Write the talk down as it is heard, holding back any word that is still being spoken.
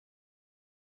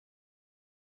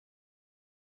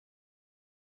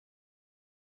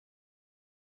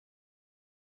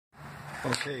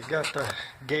Okay, got the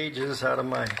gauges out of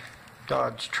my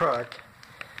Dodge truck.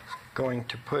 Going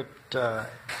to put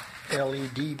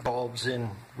LED bulbs in,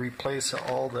 replace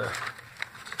all the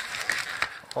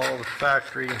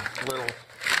factory little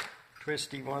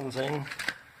twisty ones in,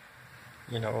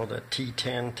 you know, the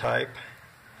T10 type.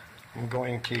 I'm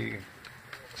going to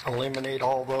eliminate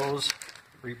all those,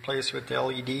 replace with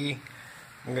LED.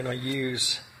 I'm going to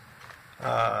use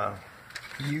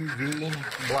UV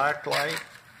black light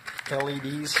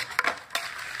LEDs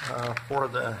for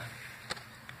the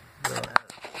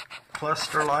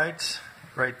cluster lights.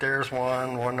 Right there's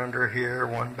one under here,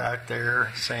 one back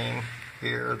there, same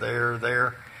here,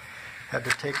 there. Had to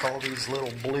take all these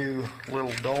little blue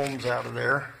little domes out of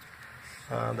there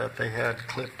that they had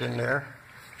clipped in there.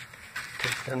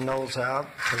 Taking those out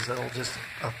because it'll just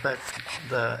affect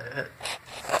the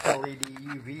LED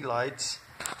UV lights.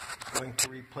 Going to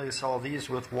replace all these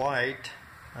with white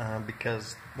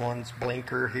because one's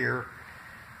blinker here,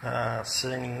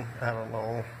 saying, I don't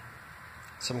know,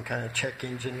 some kind of check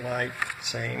engine light,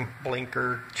 same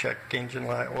blinker, check engine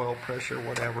light, oil pressure,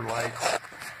 whatever lights.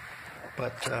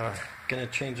 But going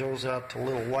to change those out to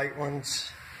little white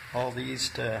ones, all these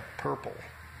to purple.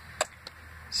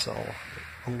 So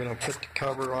I'm going to put the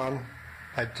cover on.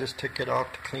 I just took it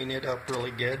off to clean it up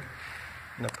really good.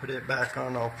 And I'll put it back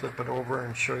on, I'll flip it over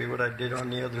and show you what I did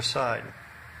on the other side.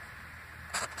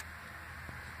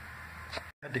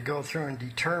 I had to go through and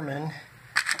determine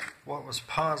what was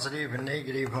positive and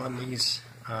negative on these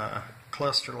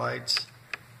cluster lights.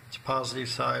 It's positive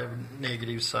side,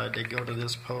 negative side. They go to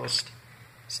this post.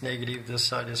 It's negative, this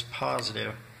side is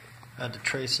positive. I had to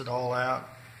trace it all out.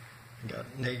 Got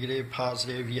negative,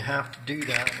 positive. You have to do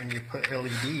that when you put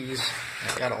LEDs.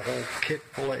 I got a whole kit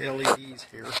full of LEDs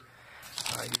here.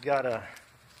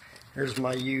 Here's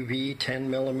my UV 10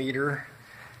 millimeter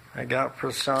I got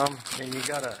for some. And you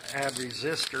gotta add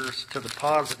resistors to the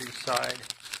positive side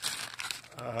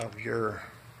of your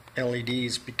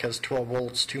LEDs because 12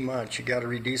 volts too much. You gotta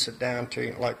reduce it down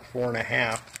to like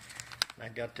 4.5. I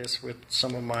got this with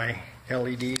some of my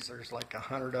LEDs. There's like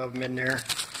 100 of them in there.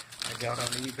 I got on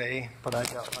eBay, but I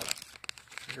got like,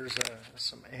 here's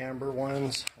some amber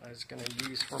ones I was going to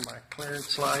use for my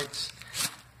clearance lights.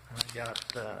 I got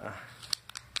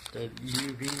the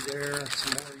UV there,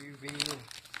 some more UV,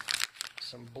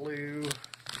 some blue,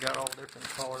 got all different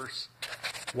colors,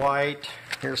 white,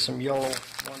 here's some yellow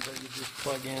ones that you just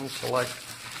plug in, so like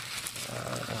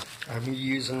I'm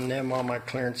using them on my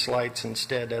clearance lights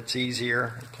instead, that's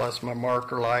easier, plus my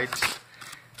marker lights.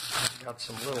 I've got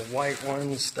some little white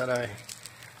ones that I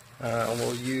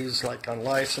will use like on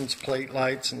license plate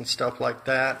lights and stuff like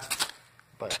that.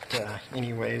 But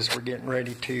anyways, we're getting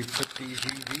ready to put these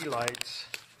UV lights.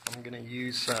 I'm going to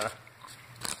use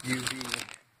UV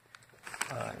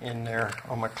in there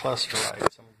on my cluster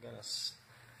lights. I'm going to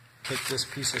take this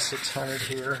piece of 600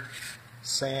 here,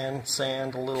 sand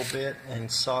a little bit,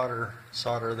 and solder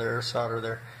there,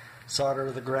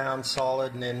 solder the ground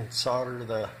solid, and then solder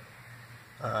the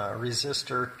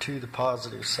resistor to the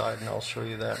positive side, and I'll show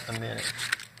you that in a minute.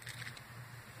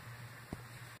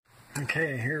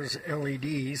 Okay, here's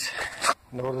LEDs.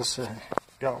 Notice I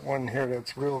got one here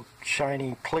that's real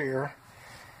shiny clear.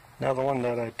 Another one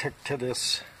that I took to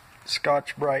this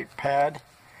Scotch-Brite pad,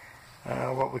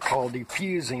 what we call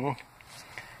diffusing.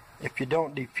 If you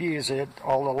don't diffuse it,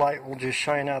 all the light will just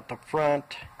shine out the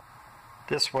front.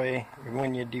 This way,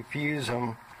 when you diffuse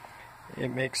them, it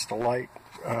makes the light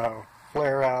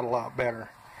flare out a lot better.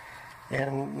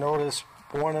 And notice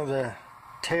one of the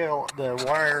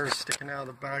wires sticking out of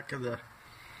the back of the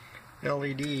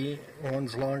LED,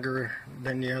 one's longer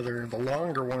than the other. The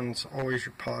longer one's always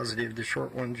your positive, the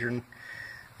short one's your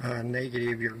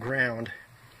negative, your ground.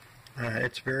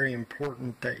 It's very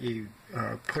important that you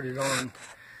put it on.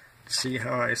 See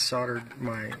how I soldered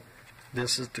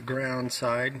this is the ground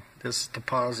side, this is the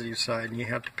positive side, and you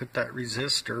have to put that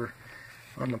resistor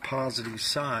on the positive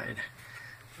side.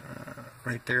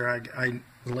 Right there, I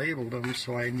labeled them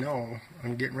so I know.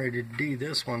 I'm getting ready to do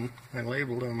this one. I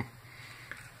labeled them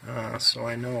so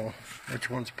I know which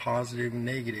one's positive and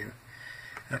negative.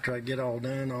 After I get all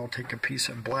done, I'll take a piece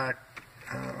of black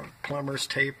plumber's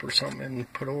tape or something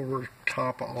and put over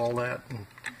top of all that and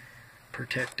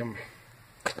protect them.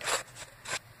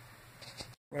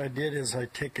 What I did is I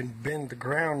take and bend the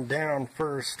ground down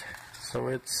first so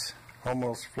it's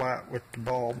almost flat with the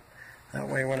bulb. That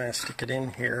way when I stick it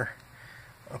in here,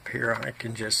 up here, I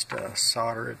can just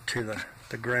solder it to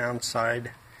the ground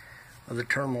side of the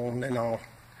terminal, and then I'll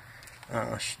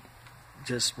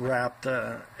just wrap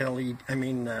the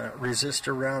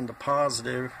resistor around the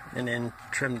positive, and then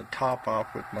trim the top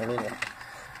off with my little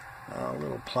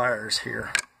little pliers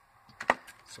here,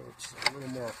 so it's a little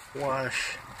more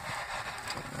flush.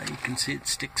 You can see it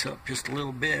sticks up just a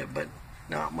little bit, but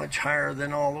not much higher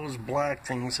than all those black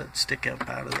things that stick up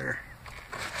out of there.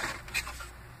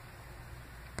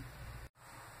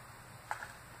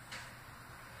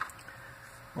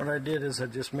 What I did is I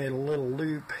just made a little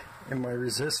loop in my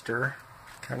resistor,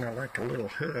 kind of like a little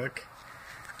hook.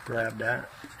 Grab that,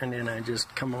 and then I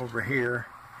just come over here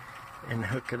and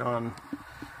hook it on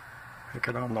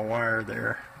the wire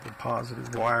there, the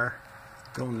positive wire,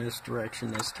 going this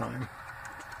direction this time.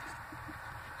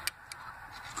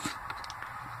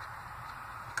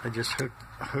 I just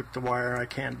hook the wire. I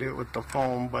can't do it with the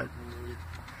foam, but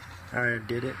I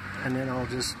did it, and then I'll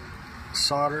just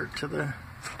solder it to the,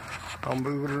 I'll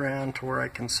move it around to where I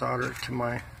can solder it to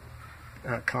my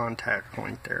contact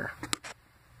point there.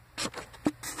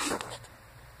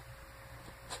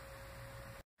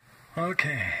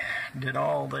 Okay, did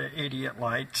all the idiot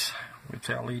lights with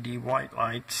LED white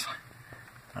lights.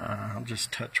 I'll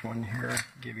just touch one here,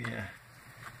 give you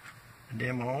a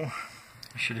demo.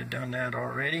 I should have done that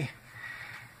already.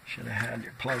 Should have had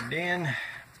it plugged in,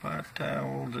 but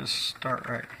we'll just start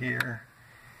right here,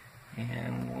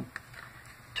 and we'll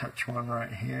touch one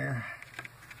right here.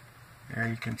 There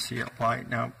you can see it light.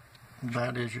 Now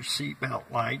that is your seatbelt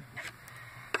light.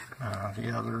 The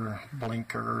other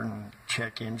blinker and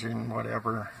check engine,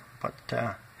 whatever, but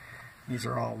these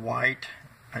are all white.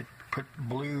 I put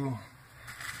blue,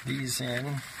 these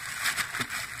in,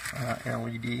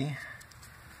 LED.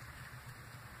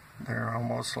 They're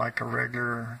almost like a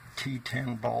regular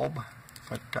T10 bulb,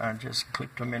 but I just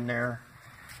clipped them in there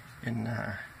in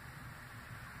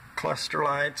cluster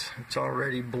lights. It's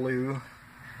already blue,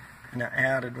 and I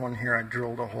added one here. I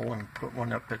drilled a hole and put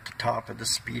one up at the top of the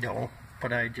speedo,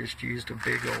 but I just used a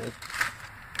big old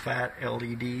fat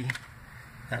LED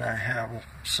that I have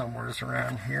somewhere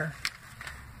around here.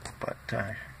 But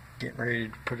getting ready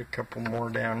to put a couple more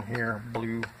down here,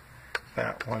 blue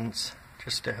fat ones,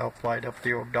 just to help light up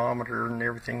the odometer and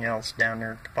everything else down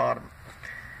there at the bottom.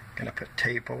 I'm gonna put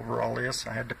tape over all this.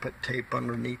 I had to put tape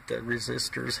underneath the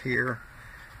resistors here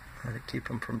to keep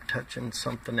them from touching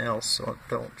something else so it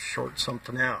don't short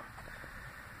something out.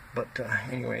 But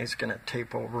anyways, gonna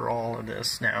tape over all of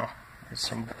this now. There's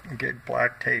some good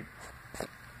black tape